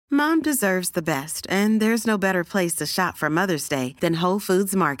Mom deserves the best, and there's no better place to shop for Mother's Day than Whole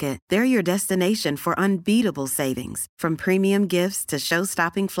Foods Market. They're your destination for unbeatable savings, from premium gifts to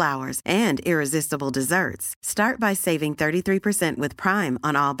show-stopping flowers and irresistible desserts. Start by saving 33% with Prime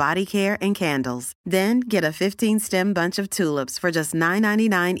on all body care and candles. Then get a 15-stem bunch of tulips for just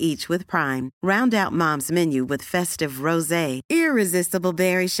 $9.99 each with Prime. Round out Mom's menu with festive rosé, irresistible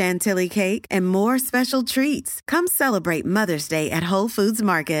berry chantilly cake, and more special treats. Come celebrate Mother's Day at Whole Foods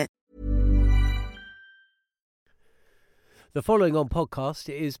Market. The following on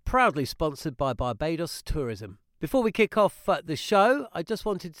podcast is proudly sponsored by Barbados Tourism. Before we kick off the show, I just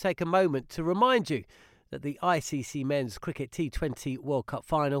wanted to take a moment to remind you that the ICC Men's Cricket T20 World Cup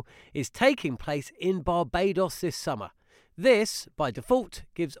Final is taking place in Barbados this summer. This, by default,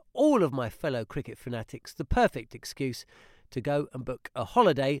 gives all of my fellow cricket fanatics the perfect excuse to go and book a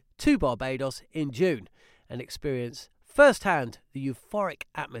holiday to Barbados in June and experience firsthand the euphoric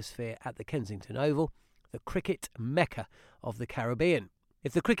atmosphere at the Kensington Oval, the cricket mecca of the Caribbean.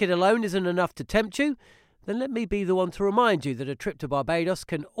 If the cricket alone isn't enough to tempt you, then let me be the one to remind you that a trip to Barbados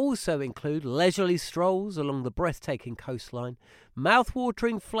can also include leisurely strolls along the breathtaking coastline,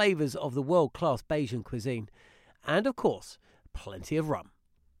 mouth-watering flavours of the world-class Bajan cuisine, and, of course, plenty of rum.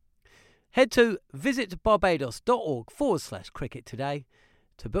 Head to visitbarbados.org/cricket today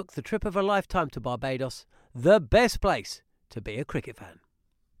to book the trip of a lifetime to Barbados, the best place to be a cricket fan.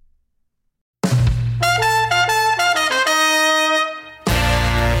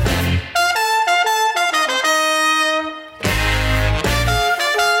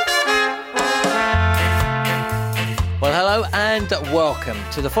 Well, hello and welcome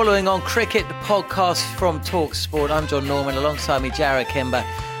to the Following on Cricket podcast from TalkSport. I'm John Norman, alongside me Jarrod Kimber,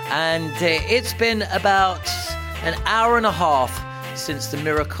 and it's been about an hour and a half since the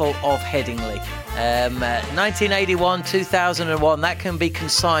miracle of Headingley. 1981, 2001, that can be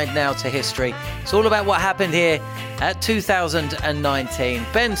consigned now to history. It's all about what happened here at 2019.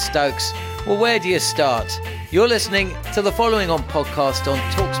 Ben Stokes, well, where do you start? You're listening to the Following on podcast on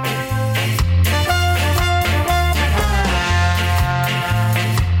TalkSport.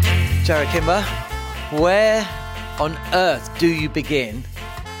 Jarrod Kimber, where on earth do you begin?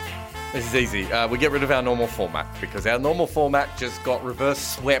 This is easy. We get rid of our normal format because our normal format just got reverse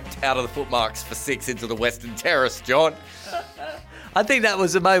swept out of the footmarks for 6 into the Western Terrace, John. I think that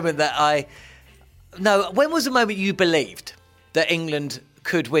was the moment that when was the moment you believed that England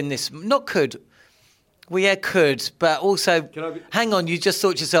could win this? Not could. Well, yeah, could, but also, hang on, you just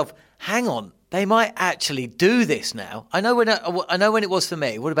thought to yourself, hang on, they might actually do this now. I know when it was for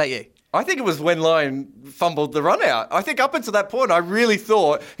me. What about you? I think it was when Lyon fumbled the run out. I think up until that point, I really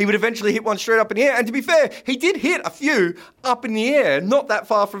thought he would eventually hit one straight up in the air. And to be fair, he did hit a few up in the air, not that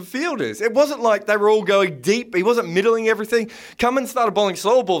far from fielders. It wasn't like they were all going deep. He wasn't middling everything. Cummins started bowling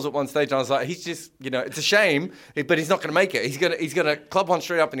slow balls at one stage, and I was like, he's just, it's a shame, but he's not going to make it. He's going to club one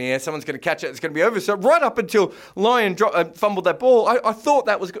straight up in the air. Someone's going to catch it. It's going to be over. So right up until Lyon fumbled that ball, I thought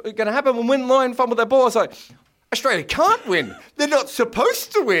that was going to happen. And when Lyon fumbled that ball, I was like, Australia can't win. They're not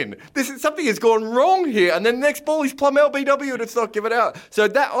supposed to win. Something has gone wrong here. And then the next ball is plumb LBW and it's not given out. So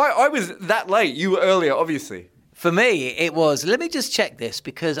that I was that late. You were earlier, obviously. For me, it was, let me just check this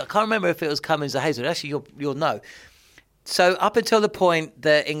because I can't remember if it was Cummins or Hazlewood. Actually, you'll know. So up until the point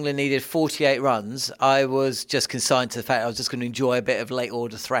that England needed 48 runs, I was just consigned to the fact I was just going to enjoy a bit of late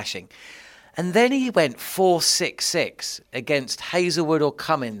order thrashing. And then he went 4-6-6 against Hazlewood or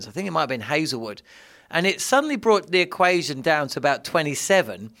Cummins. I think it might have been Hazlewood. And it suddenly brought the equation down to about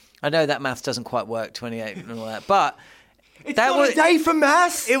 27. I know that maths doesn't quite work, 28 and all that, but it's that not a day for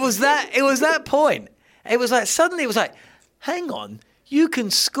maths. It was that point. It was like suddenly it was like, hang on, you can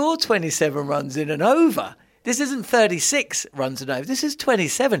score 27 runs in an over. This isn't 36 runs in an over. This is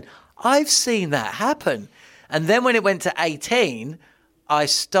 27. I've seen that happen. And then when it went to 18, I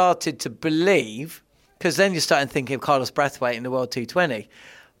started to believe, because then you're starting thinking of Carlos Brathwaite in the World T20.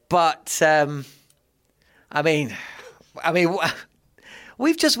 But I mean,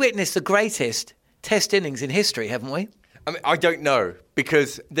 we've just witnessed the greatest test innings in history, haven't we? I don't know,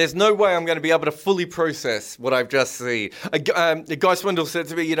 because there's no way I'm going to be able to fully process what I've just seen. Guy Swindle said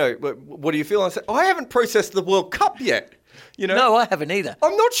to me, what do you feel? I said, I haven't processed the World Cup yet. No, I haven't either.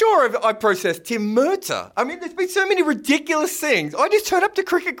 I'm not sure I processed Tim Murtagh. I mean, there's been so many ridiculous things. I just turned up to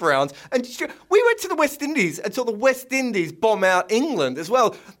cricket grounds and we went to the West Indies and saw the West Indies bomb out England as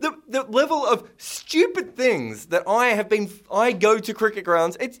well. The level of stupid things that I go to cricket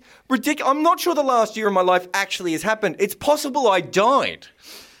grounds, it's ridiculous. I'm not sure the last year of my life actually has happened. It's possible I died.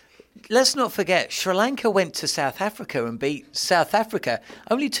 let's not forget, Sri Lanka went to South Africa and beat South Africa.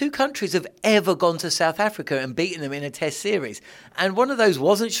 Only 2 countries have ever gone to South Africa and beaten them in a test series. And one of those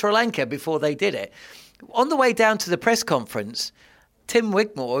wasn't Sri Lanka before they did it. On the way down to the press conference, Tim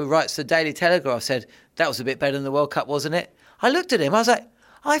Wigmore, who writes the Daily Telegraph, said, that was a bit better than the World Cup, wasn't it? I looked at him, I was like,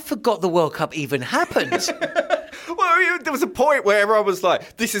 I forgot the World Cup even happened. Well, there was a point where everyone was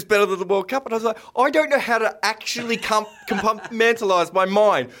like, this is better than the World Cup. And I was like, I don't know how to actually compartmentalise my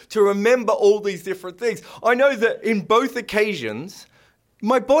mind to remember all these different things. I know that in both occasions,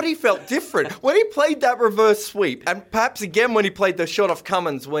 my body felt different. When he played that reverse sweep, and perhaps again when he played the shot off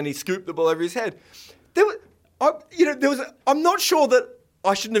Cummins when he scooped the ball over his head, I'm not sure that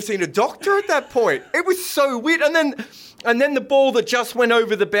I shouldn't have seen a doctor at that point. It was so weird. And then the ball that just went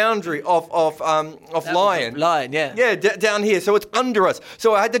over the boundary of Lyon. Lyon, yeah. Yeah, down here. So it's under us.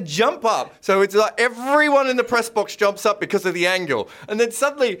 So I had to jump up. So it's like everyone in the press box jumps up because of the angle. And then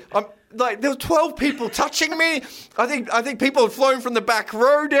suddenly, there were 12 people touching me. I think people had flown from the back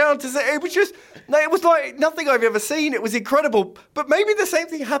row down to say, it was like nothing I've ever seen. It was incredible. But maybe the same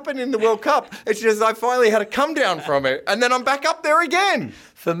thing happened in the World Cup. It's just I finally had to come down from it. And then I'm back up there again.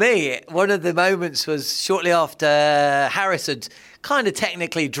 For me, one of the moments was shortly after Harris had kind of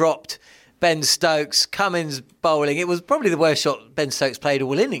technically dropped Ben Stokes, Cummins bowling. It was probably the worst shot Ben Stokes played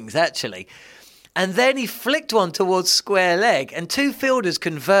all innings, actually. And then he flicked one towards square leg and 2 fielders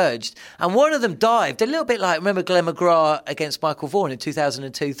converged and one of them dived, a little bit like, remember Glenn McGrath against Michael Vaughan in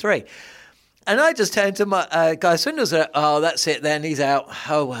 2002-03. And I just turned to my Guy Swindles and oh, that's it then, he's out.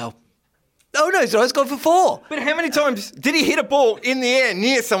 Oh, well. Oh, no, so it's gone for 4. But how many times did he hit a ball in the air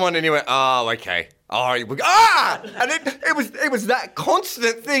near someone and he went, oh, okay. And it was that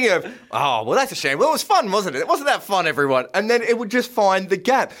constant thing of, oh, well, that's a shame. Well, it was fun, wasn't it? It wasn't that fun, everyone. And then it would just find the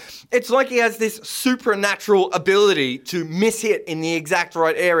gap. It's like he has this supernatural ability to miss-hit in the exact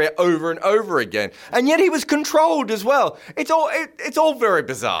right area over and over again. And yet he was controlled as well. It's all very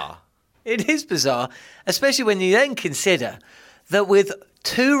bizarre. It is bizarre, especially when you then consider that with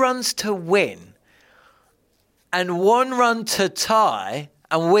 2 runs to win and 1 run to tie,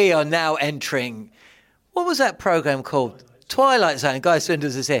 and we are now entering, what was that programme called? Twilight Zone. Guy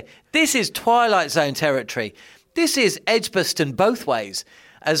Swindles is here. This is Twilight Zone territory. This is Edgbaston both ways,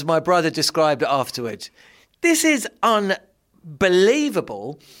 as my brother described it afterwards. This is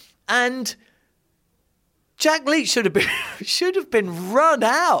unbelievable, and Jack Leach should have been run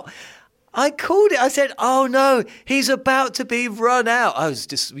out. I called it. I said, "Oh no, he's about to be run out." I was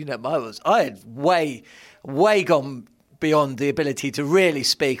just, I had way gone beyond the ability to really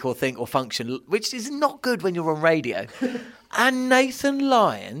speak or think or function, which is not good when you're on radio. And Nathan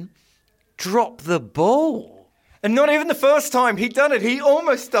Lyon dropped the ball. And not even the first time he'd done it. He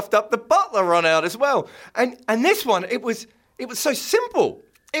almost stuffed up the Butler run out as well. And this one, it was so simple.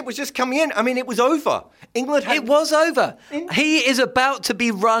 It was just coming in. I mean, it was over. It was over. He is about to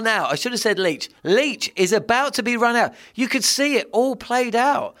be run out. I should have said Leach. Leach is about to be run out. You could see it all played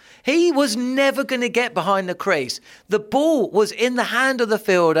out. He was never going to get behind the crease. The ball was in the hand of the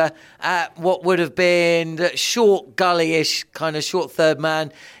fielder at what would have been short gully-ish, kind of short third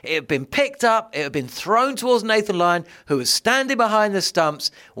man. It had been picked up. It had been thrown towards Nathan Lyon, who was standing behind the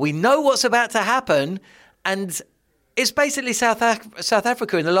stumps. We know what's about to happen, and it's basically South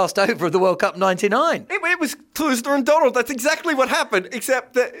Africa in the last over of the World Cup '99. It was Clousner and Donald. That's exactly what happened,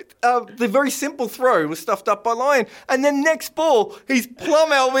 except that the very simple throw was stuffed up by Lyon. And then next ball, he's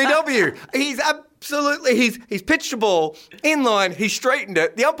plumb LBW. He's pitched the ball in line, he's straightened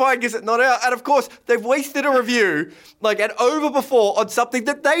it, the umpire gives it not out, and of course, they've wasted a review, like an over before, on something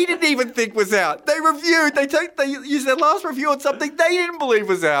that they didn't even think was out. They used their last review on something they didn't believe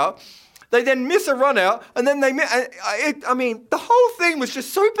was out. They then miss a run out, and then the whole thing was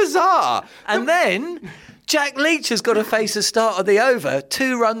just so bizarre. And then Jack Leach has got to face the start of the over,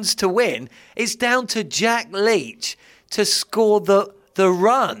 2 runs to win. It's down to Jack Leach to score the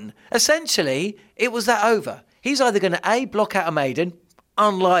run. Essentially, it was that over. He's either going to A, block out a maiden,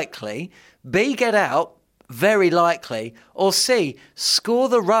 unlikely, B, get out, very likely, or C, score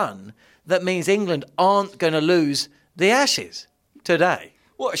the run that means England aren't going to lose the Ashes today.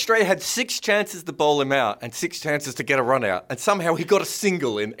 Well, Australia had 6 chances to bowl him out and 6 chances to get a run out, and somehow he got a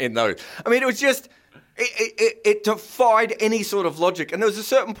single in those. I mean, it was just, it defied any sort of logic. And there was a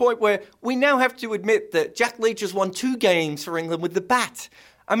certain point where we now have to admit that Jack Leach has won 2 games for England with the bat.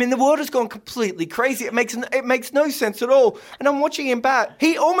 I mean, the world has gone completely crazy. It makes no sense at all. And I'm watching him bat.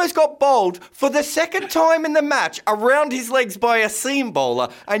 He almost got bowled for the second time in the match around his legs by a seam bowler,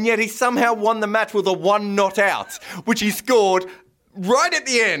 and yet he somehow won the match with a 1 not out, which he scored right at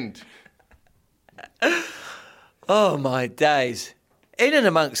the end. Oh, my days. In and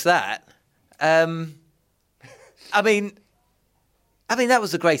amongst that, I mean, that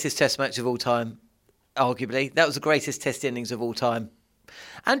was the greatest Test match of all time, arguably. That was the greatest Test innings of all time.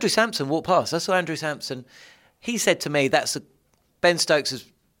 Andrew Sampson walked past. I saw Andrew Sampson. He said to me, Ben Stokes has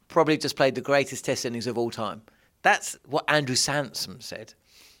probably just played the greatest Test innings of all time. That's what Andrew Sampson said,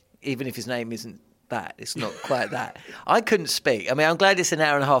 even if his name isn't that. It's not quite that. I couldn't speak. I mean, I'm glad it's an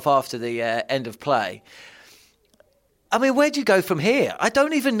hour and a half after the end of play. I mean, where do you go from here? I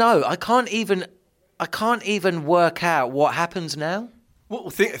don't even know. I can't even work out what happens now. Well,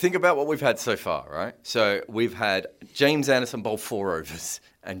 think about what we've had so far, right? So we've had James Anderson bowl 4 overs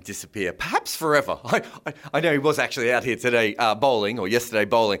and disappear, perhaps forever. I know he was actually out here today bowling, or yesterday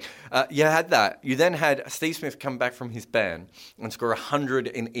bowling. You had that. You then had Steve Smith come back from his ban and score 100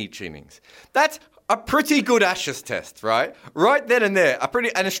 in each innings. That's a pretty good Ashes test, right? Right then and there.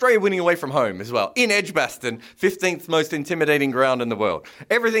 And Australia winning away from home as well. In Edgbaston, 15th most intimidating ground in the world.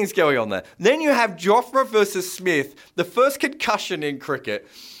 Everything's going on there. Then you have Jofra versus Smith, the first concussion in cricket.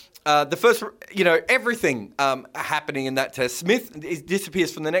 The first, everything happening in that test. Smith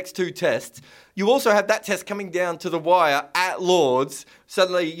disappears from the next 2 tests. You also have that test coming down to the wire at Lords.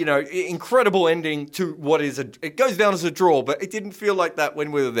 Suddenly, incredible ending to what is it goes down as a draw, but it didn't feel like that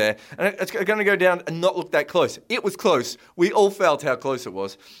when we were there. And it's going to go down and not look that close. It was close. We all felt how close it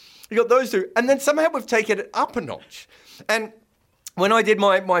was. You got those 2. And then somehow we've taken it up a notch. And when I did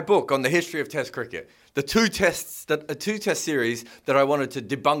my book on the history of Test cricket, the two test series that I wanted to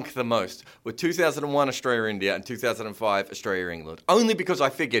debunk the most were 2001 Australia-India and 2005 Australia-England. Only because I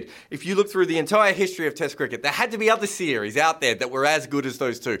figured if you look through the entire history of Test cricket, there had to be other series out there that were as good as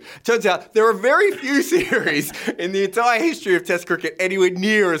those two. Turns out there are very few series in the entire history of Test cricket anywhere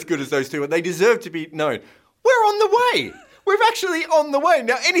near as good as those two, and they deserve to be known. We're on the way. We're actually on the way.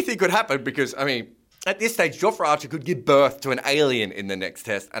 Now, anything could happen because, at this stage, Jofra Archer could give birth to an alien in the next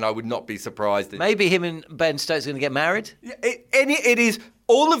test, and I would not be surprised. Maybe him and Ben Stokes are going to get married? It is.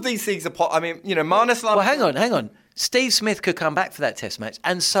 All of these things are... Manus... Well, hang on. Steve Smith could come back for that test match,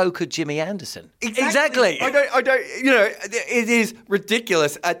 and so could Jimmy Anderson. Exactly. I don't... it is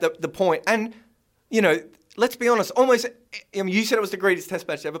ridiculous at the point. And, let's be honest, almost... you said it was the greatest test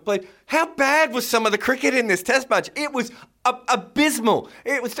match ever played. How bad was some of the cricket in this test match? It was abysmal.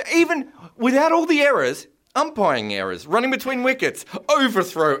 It was even without all the errors, umpiring errors, running between wickets,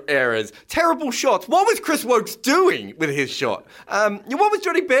 overthrow errors, terrible shots. What was Chris Wokes doing with his shot? What was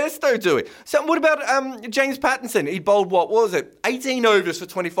Johnny Bairstow doing? So what about James Pattinson? He bowled, 18 overs for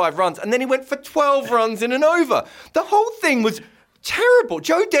 25 runs, and then he went for 12 runs in an over. The whole thing was terrible.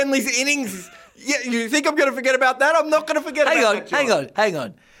 Joe Denley's innings... Yeah, you think I'm going to forget about that? I'm not going to forget about that. Hang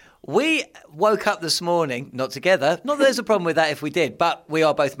on. We woke up this morning, not together. Not that there's a problem with that if we did, but we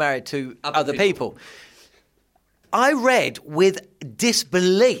are both married to other people. I read with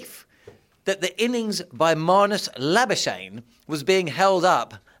disbelief that the innings by Marnus Labuschagne was being held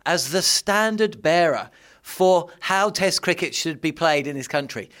up as the standard bearer for how Test cricket should be played in this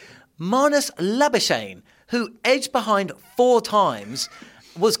country. Marnus Labuschagne, who edged behind 4 times...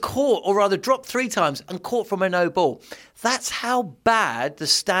 was caught, or rather dropped 3 times and caught from a no ball. That's how bad the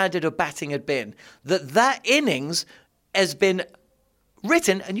standard of batting had been. That innings has been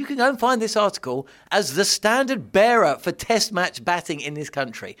written, and you can go and find this article, as the standard bearer for test match batting in this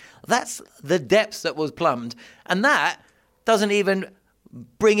country. That's the depths that was plumbed. And that doesn't even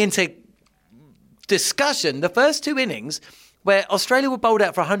bring into discussion the first 2 innings where Australia were bowled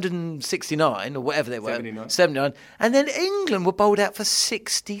out for 169, or whatever they were. 79. And then England were bowled out for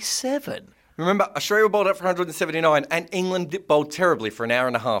 67. Remember, Australia were bowled out for 179, and England bowled terribly for an hour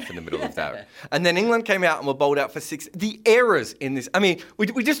and a half in the middle of that. And then England came out and were bowled out for 6. The errors in this...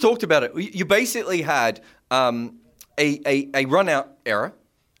 we just talked about it. You basically had a run-out error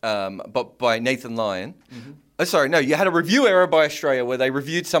but by Nathan Lyon. Mm-hmm. You had a review error by Australia where they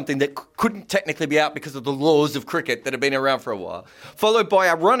reviewed something that couldn't technically be out because of the laws of cricket that have been around for a while. Followed by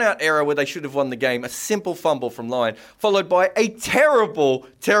a run-out error where they should have won the game, a simple fumble from Lyon. Followed by a terrible,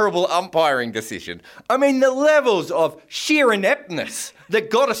 terrible umpiring decision. The levels of sheer ineptness that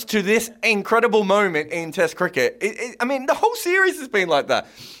got us to this incredible moment in Test cricket. The whole series has been like that.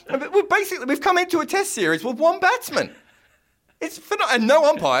 We've come into a Test series with 1 batsman. And no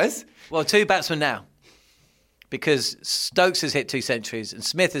umpires. Well, 2 batsmen now. Because Stokes has hit 2 centuries and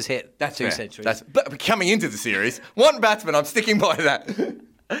Smith has hit 2 centuries. But coming into the series, 1 batsman, I'm sticking by that.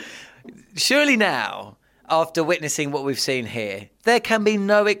 Surely now, after witnessing what we've seen here, there can be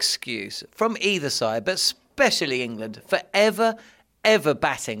no excuse from either side, but especially England, for ever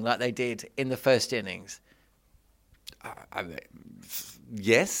batting like they did in the first innings.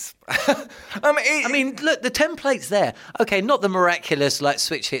 Yes. I mean, look, the template's there. Okay, not the miraculous like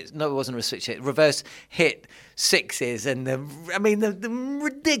switch hit. No, it wasn't a switch hit. Reverse hit sixes and the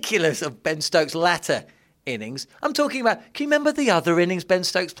ridiculous of Ben Stokes' latter innings. I'm talking about. Can you remember the other innings Ben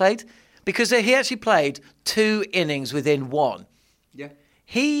Stokes played? Because he actually played 2 innings within one. Yeah.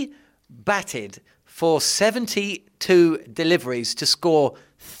 He batted for 72 deliveries to score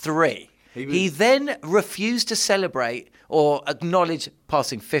 3. He then refused to celebrate or acknowledge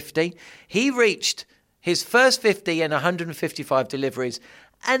passing 50. He reached his first 50 in 155 deliveries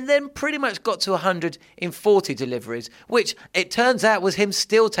and then pretty much got to 100 in 40 deliveries, which it turns out was him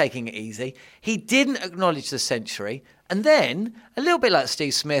still taking it easy. He didn't acknowledge the century. And then, a little bit like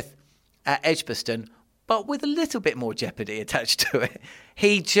Steve Smith at Edgbaston, but with a little bit more jeopardy attached to it,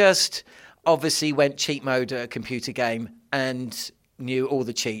 he just obviously went cheat mode at a computer game and knew all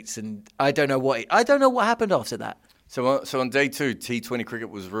the cheats, and I don't know what happened after that. So on day 2, T20 cricket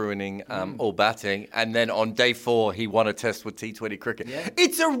was ruining all batting, and then on day 4, he won a test with T20 cricket. Yeah.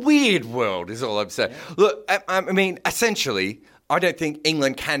 It's a weird world, is all I'm saying. Yeah. Look, I mean, essentially, I don't think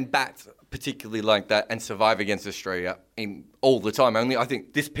England can bat particularly like that and survive against Australia in all the time. Only I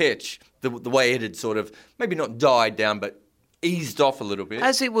think this pitch, the way it had sort of maybe not died down, but eased off a little bit.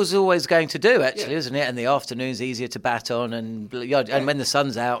 As it was always going to do, actually, isn't it? And the afternoon's easier to bat on and when the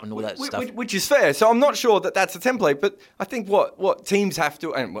sun's out and all that stuff. Which is fair. So I'm not sure that that's a template, but I think what teams have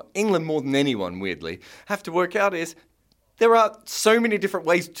to, and England more than anyone, weirdly, have to work out is there are so many different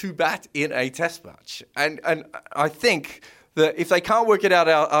ways to bat in a test match. And I think that if they can't work it out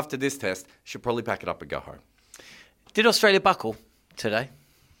after this test, should probably pack it up and go home. Did Australia buckle today?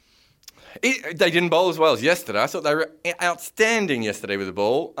 They didn't bowl as well as yesterday. I thought they were outstanding yesterday with the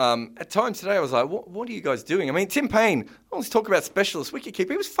ball. At times today, I was like, what are you guys doing? I mean, Tim Payne, let's talk about specialist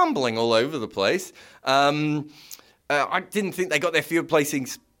wicketkeeper. He was fumbling all over the place. I didn't think they got their field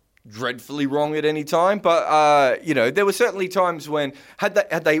placings dreadfully wrong at any time. But, there were certainly times when, had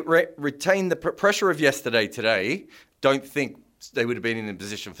they retained the pressure of yesterday today, don't think they would have been in a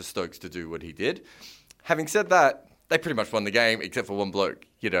position for Stokes to do what he did. Having said that, they pretty much won the game except for one bloke,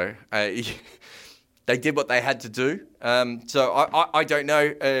 They did what they had to do. So I don't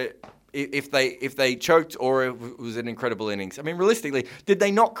know if they choked or it was an incredible innings. I mean, realistically, did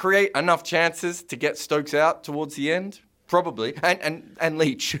they not create enough chances to get Stokes out towards the end? Probably. And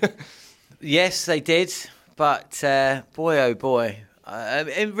Leach. Yes, they did. But boy, oh boy,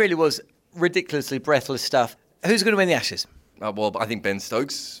 it really was ridiculously breathless stuff. Who's going to win the Ashes? Well, I think Ben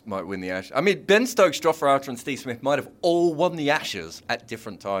Stokes might win the Ashes. I mean, Ben Stokes, Jofra Archer and Steve Smith might have all won the Ashes at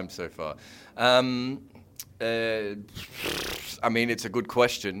different times so far. I mean, it's a good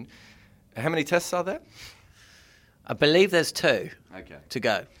question. How many tests are there? I believe there's 2 to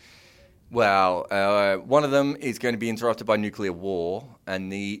go. Well, one of them is going to be interrupted by nuclear war,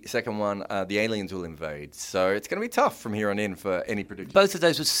 and the second one, the aliens will invade. So it's going to be tough from here on in for any prediction. Both of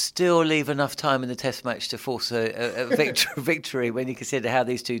those would still leave enough time in the test match to force a victory when you consider how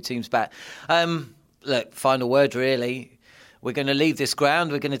these two teams bat. Look, final word, really. We're going to leave this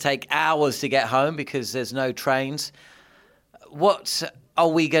ground. We're going to take hours to get home because there's no trains. What are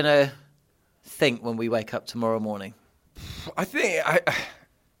we going to think when we wake up tomorrow morning? I think...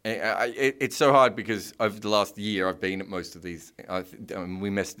 It's so hard because over the last year I've been at most of these.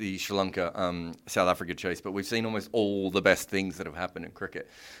 We missed the Sri Lanka South Africa chase, but we've seen almost all the best things that have happened in cricket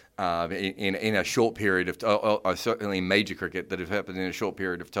in a short period of certainly in major cricket that have happened in a short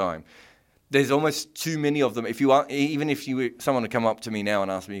period of time. There's almost too many of them. Even if someone would come up to me now and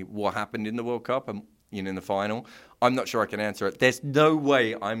ask me what happened in the World Cup and in the final, I'm not sure I can answer it. There's no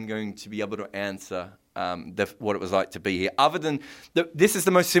way I'm going to be able to answer what it was like to be here. Other than this is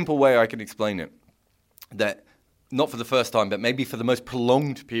the most simple way I can explain it. That not for the first time, but maybe for the most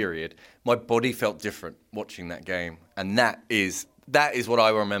prolonged period, my body felt different watching that game, and that is what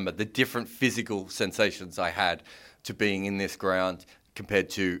I remember. The different physical sensations I had to being in this ground compared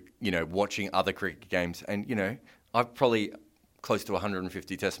to watching other cricket games. And I've probably close to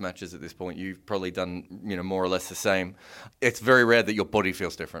 150 test matches at this point. You've probably done more or less the same. It's very rare that your body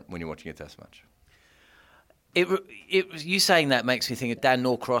feels different when you're watching a test match. You saying that makes me think of Dan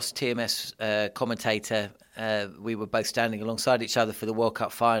Norcross, TMS commentator. We were both standing alongside each other for the World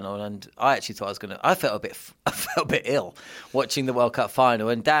Cup final, and I actually thought I felt a bit ill watching the World Cup final.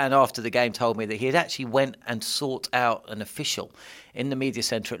 And Dan, after the game, told me that he had actually went and sought out an official in the media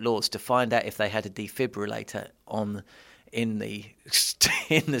centre at Lord's to find out if they had a defibrillator in the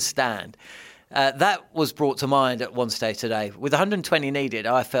stand. That was brought to mind at one stage today. With 120 needed,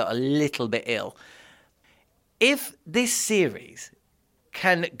 I felt a little bit ill. If this series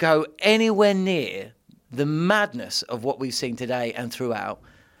can go anywhere near the madness of what we've seen today and throughout,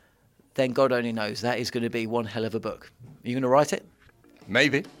 then God only knows that is going to be one hell of a book. Are you going to write it?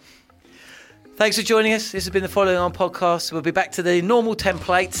 Maybe. Thanks for joining us. This has been the Following On podcast. We'll be back to the normal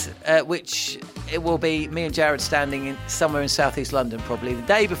template, which it will be me and Jared standing somewhere in southeast London, probably the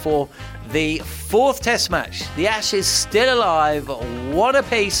day before the fourth Test match. The Ashes still alive, one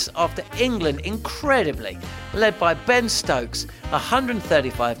apiece after England, incredibly, led by Ben Stokes,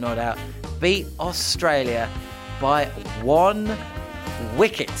 135 not out, beat Australia by 1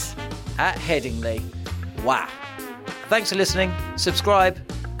 wicket at Headingley. Wow. Thanks for listening. Subscribe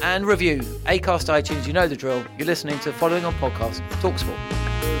and review. Acast, iTunes, you know the drill. You're listening to Following On Podcast, TalkSport.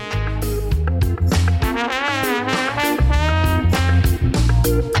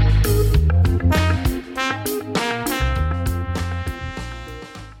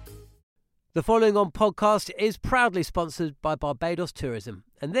 The Following On podcast is proudly sponsored by Barbados Tourism,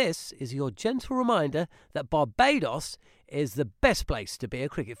 and this is your gentle reminder that Barbados is the best place to be a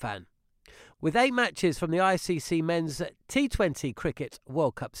cricket fan. With 8 matches from the ICC Men's T20 Cricket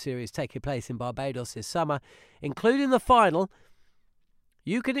World Cup Series taking place in Barbados this summer, including the final,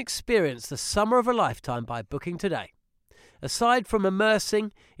 you can experience the summer of a lifetime by booking today. Aside from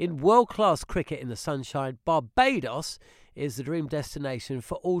immersing in world-class cricket in the sunshine, Barbados is the dream destination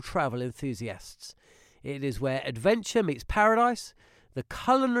for all travel enthusiasts. It is where adventure meets paradise, the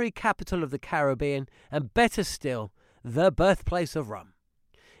culinary capital of the Caribbean, and better still, the birthplace of rum.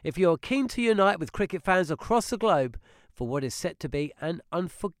 If you're keen to unite with cricket fans across the globe for what is set to be an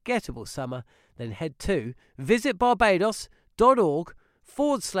unforgettable summer, then head to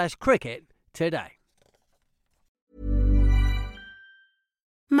visitbarbados.org/cricket today.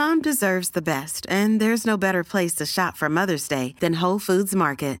 Mom deserves the best, and there's no better place to shop for Mother's Day than Whole Foods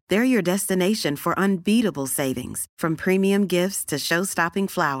Market. They're your destination for unbeatable savings, from premium gifts to show-stopping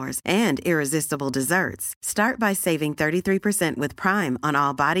flowers and irresistible desserts. Start by saving 33% with Prime on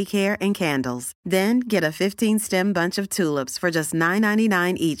all body care and candles. Then get a 15-stem bunch of tulips for just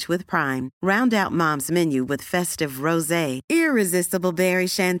 $9.99 each with Prime. Round out Mom's menu with festive rosé, irresistible berry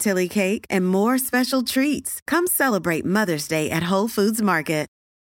chantilly cake, and more special treats. Come celebrate Mother's Day at Whole Foods Market.